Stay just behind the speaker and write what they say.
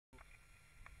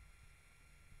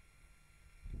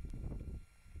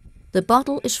The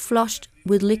bottle is flushed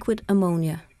with liquid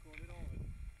ammonia.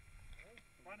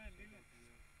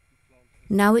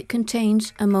 Now it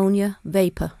contains ammonia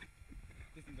vapor.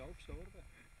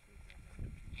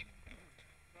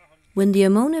 When the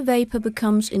ammonia vapor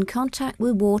becomes in contact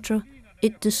with water,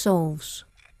 it dissolves.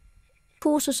 It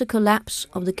causes a collapse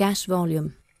of the gas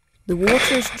volume. The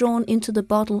water is drawn into the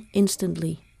bottle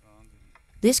instantly.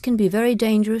 This can be very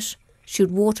dangerous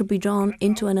should water be drawn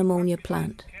into an ammonia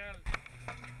plant.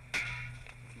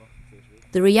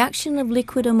 The reaction of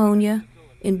liquid ammonia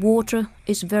in water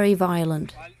is very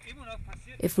violent.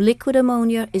 If liquid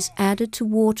ammonia is added to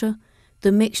water,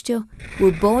 the mixture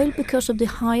will boil because of the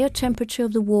higher temperature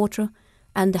of the water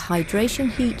and the hydration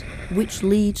heat, which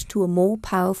leads to a more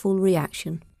powerful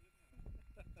reaction.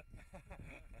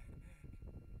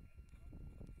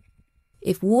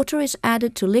 If water is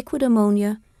added to liquid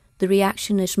ammonia, the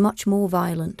reaction is much more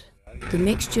violent. The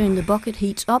mixture in the bucket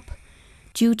heats up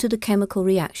due to the chemical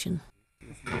reaction.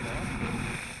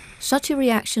 Such a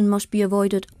reaction must be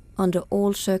avoided under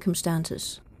all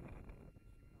circumstances.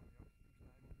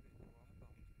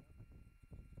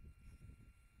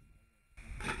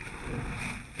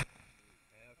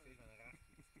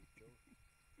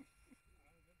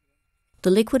 The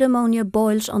liquid ammonia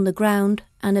boils on the ground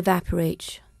and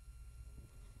evaporates.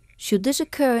 Should this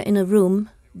occur in a room,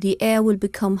 the air will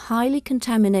become highly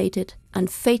contaminated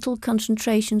and fatal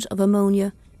concentrations of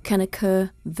ammonia can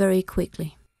occur very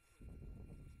quickly.